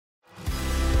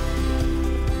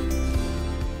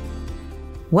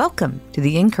Welcome to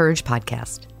the Encourage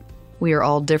Podcast. We are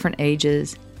all different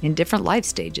ages and different life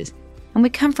stages, and we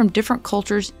come from different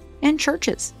cultures and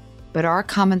churches. But our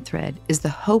common thread is the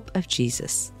hope of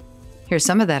Jesus. Here's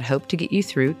some of that hope to get you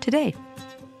through today.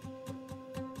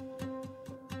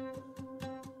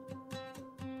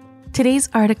 Today's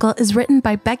article is written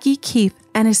by Becky, Keife,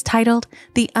 and is titled,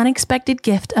 The Unexpected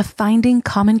Gift of Finding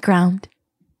Common Ground.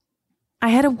 I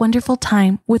had a wonderful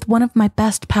time with one of my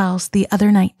best pals the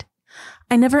other night.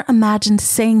 I never imagined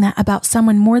saying that about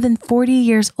someone more than 40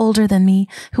 years older than me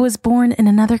who was born in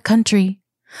another country.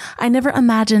 I never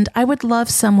imagined I would love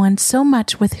someone so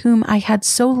much with whom I had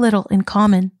so little in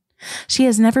common. She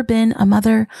has never been a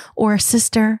mother or a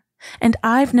sister, and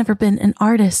I've never been an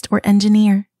artist or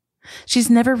engineer. She's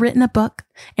never written a book,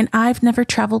 and I've never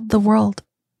traveled the world.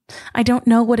 I don't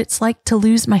know what it's like to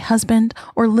lose my husband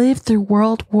or live through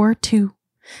World War II,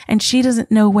 and she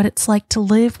doesn't know what it's like to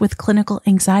live with clinical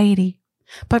anxiety.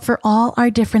 But for all our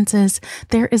differences,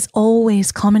 there is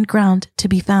always common ground to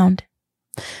be found.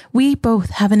 We both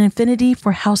have an affinity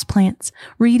for houseplants,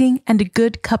 reading, and a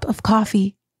good cup of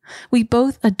coffee. We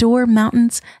both adore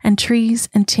mountains and trees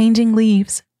and changing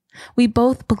leaves. We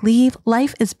both believe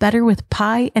life is better with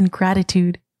pie and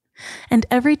gratitude. And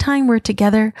every time we're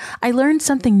together, I learn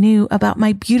something new about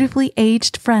my beautifully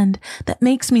aged friend that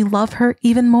makes me love her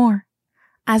even more.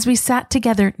 As we sat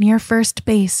together near first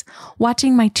base,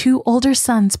 watching my two older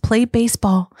sons play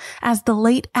baseball, as the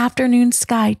late afternoon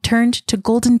sky turned to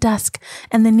golden dusk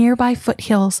and the nearby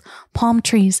foothills, palm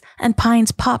trees, and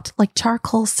pines popped like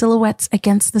charcoal silhouettes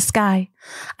against the sky,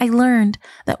 I learned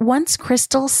that once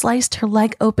Crystal sliced her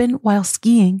leg open while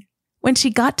skiing. When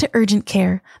she got to urgent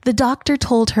care, the doctor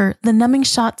told her the numbing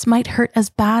shots might hurt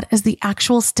as bad as the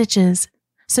actual stitches.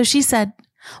 So she said,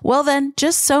 "Well then,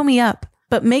 just sew me up.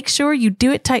 But make sure you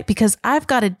do it tight because I've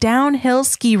got a downhill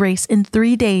ski race in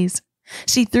 3 days."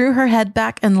 She threw her head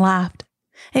back and laughed.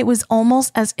 It was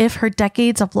almost as if her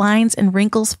decades of lines and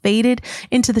wrinkles faded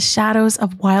into the shadows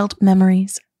of wild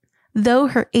memories. Though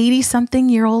her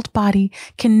 80-something-year-old body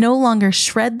can no longer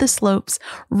shred the slopes,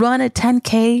 run a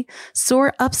 10K,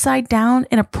 soar upside down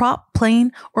in a prop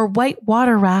plane or white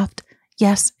water raft,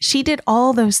 yes, she did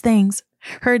all those things.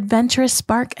 Her adventurous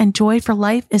spark and joy for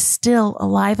life is still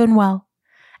alive and well.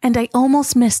 And I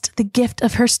almost missed the gift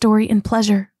of her story and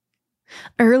pleasure.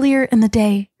 Earlier in the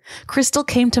day, Crystal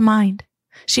came to mind.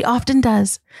 She often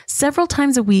does. Several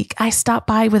times a week, I stop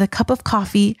by with a cup of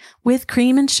coffee with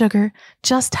cream and sugar,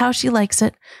 just how she likes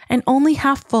it, and only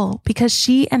half full because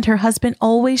she and her husband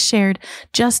always shared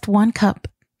just one cup.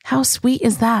 How sweet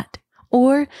is that?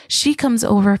 Or she comes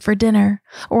over for dinner,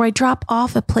 or I drop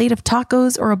off a plate of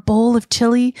tacos or a bowl of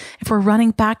chili if we're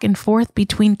running back and forth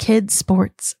between kids'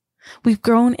 sports. We've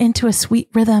grown into a sweet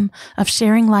rhythm of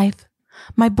sharing life.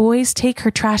 My boys take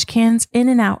her trash cans in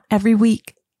and out every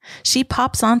week. She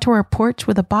pops onto our porch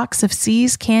with a box of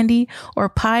C's candy or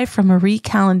pie from Marie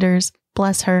Callender's.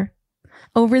 Bless her.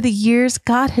 Over the years,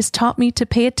 God has taught me to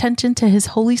pay attention to His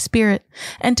Holy Spirit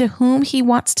and to whom He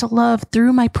wants to love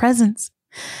through my presence.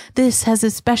 This has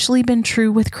especially been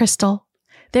true with Crystal.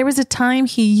 There was a time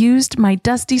He used my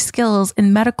dusty skills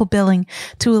in medical billing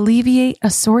to alleviate a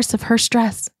source of her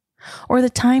stress. Or the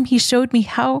time He showed me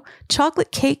how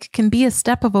chocolate cake can be a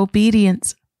step of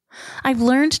obedience. I've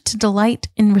learned to delight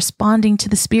in responding to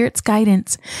the Spirit's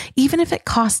guidance, even if it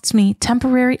costs me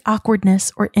temporary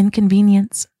awkwardness or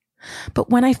inconvenience.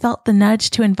 But when I felt the nudge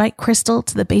to invite Crystal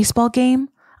to the baseball game,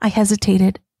 I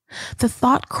hesitated. The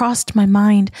thought crossed my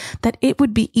mind that it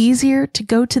would be easier to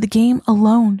go to the game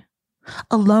alone.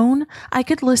 Alone, I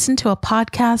could listen to a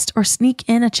podcast or sneak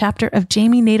in a chapter of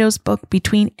Jamie Nato's book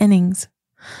between innings.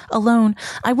 Alone,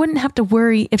 I wouldn't have to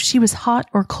worry if she was hot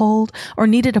or cold or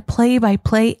needed a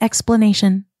play-by-play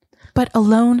explanation. But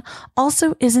alone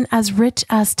also isn't as rich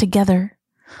as together.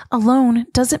 Alone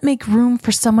doesn't make room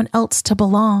for someone else to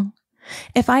belong.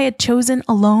 If I had chosen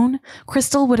alone,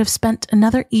 Crystal would have spent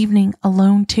another evening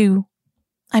alone too.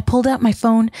 I pulled out my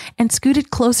phone and scooted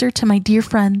closer to my dear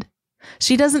friend.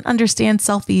 She doesn't understand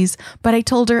selfies, but I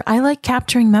told her I like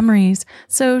capturing memories,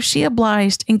 so she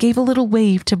obliged and gave a little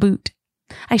wave to boot.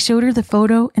 I showed her the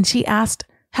photo and she asked,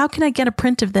 "How can I get a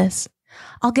print of this?"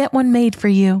 "I'll get one made for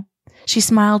you." She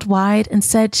smiled wide and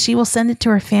said she will send it to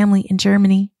her family in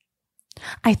Germany.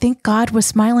 I think God was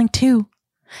smiling too.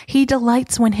 He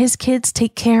delights when His kids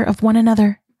take care of one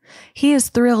another. He is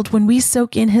thrilled when we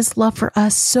soak in His love for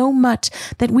us so much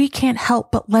that we can't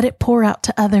help but let it pour out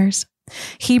to others.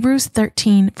 Hebrews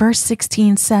 13 verse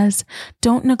 16 says,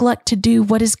 "Don't neglect to do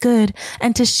what is good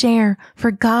and to share,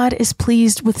 for God is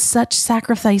pleased with such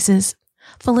sacrifices."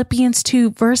 Philippians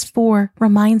 2 verse 4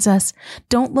 reminds us,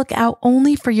 don't look out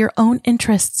only for your own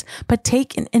interests, but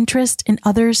take an interest in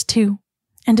others too.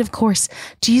 And of course,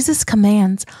 Jesus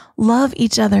commands, love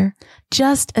each other.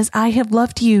 Just as I have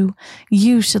loved you,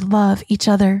 you should love each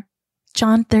other.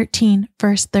 John 13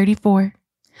 verse 34.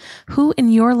 Who in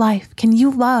your life can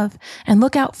you love and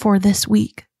look out for this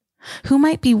week? Who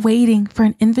might be waiting for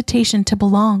an invitation to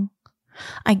belong?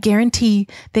 I guarantee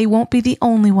they won't be the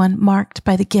only one marked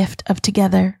by the gift of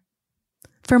together.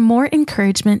 For more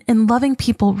encouragement in loving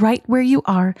people right where you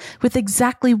are with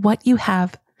exactly what you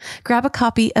have, grab a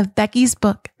copy of Becky's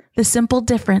book, The Simple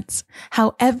Difference: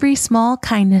 How Every Small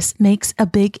Kindness Makes a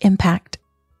Big Impact.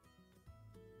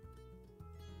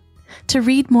 To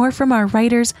read more from our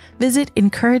writers, visit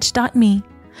encourage.me.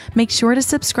 Make sure to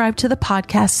subscribe to the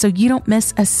podcast so you don't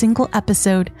miss a single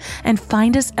episode, and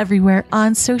find us everywhere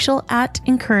on social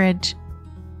 @Encourage.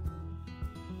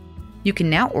 You can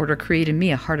now order Create in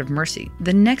Me a Heart of Mercy,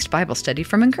 the next Bible study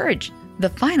from Encourage. The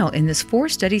final in this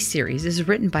 4-study series is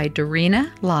written by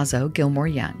Dorina Lazo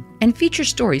Gilmore-Young and features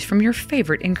stories from your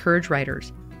favorite Encourage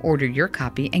writers. Order your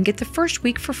copy and get the first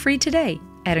week for free today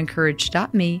at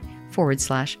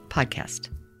encourage.me/podcast.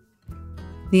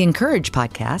 The Encourage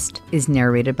podcast is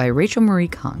narrated by Rachel Marie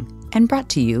Kong and brought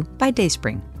to you by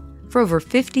Dayspring. For over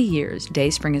 50 years,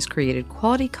 Dayspring has created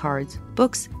quality cards,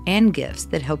 books, and gifts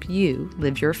that help you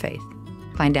live your faith.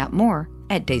 Find out more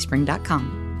at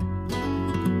dayspring.com.